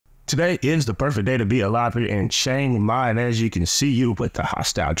Today is the perfect day to be alive here in Chiang Mai, and as you can see, you with the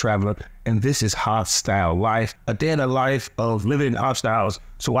Hostel Traveler, and this is Hostel Life, a day in the life of living in hostels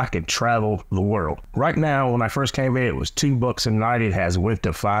so I can travel the world. Right now, when I first came here, it was $2 a night. It has went to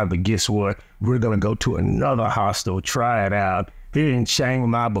 $5, but guess what? We're going to go to another hostel, try it out here in Chiang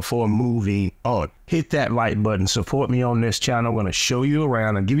Mai before moving on. Hit that like button, support me on this channel. I'm going to show you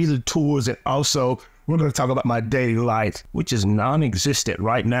around and give you the tours, and also we're going to talk about my daily life, which is non-existent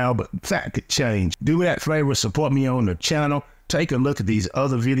right now, but that could change. Do me that favor, support me on the channel. Take a look at these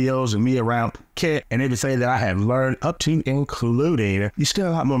other videos of me around Phuket and everything that I have learned, up to including you spend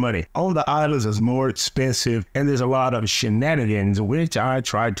a lot more money. On the islands is more expensive, and there's a lot of shenanigans which I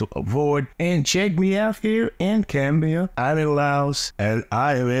try to avoid. And check me out here in Cambodia. I'm in Laos and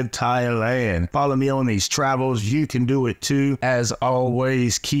I am in Thailand. Follow me on these travels. You can do it too. As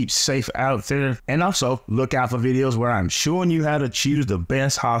always, keep safe out there, and also look out for videos where I'm showing you how to choose the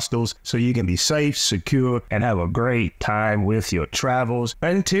best hostels so you can be safe, secure, and have a great time with your travels.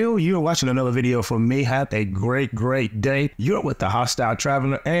 Until you're watching another video from me, have a great day. You're with the Hostel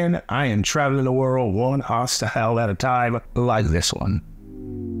Traveler, and I am traveling the world one hostel at a time, like this one.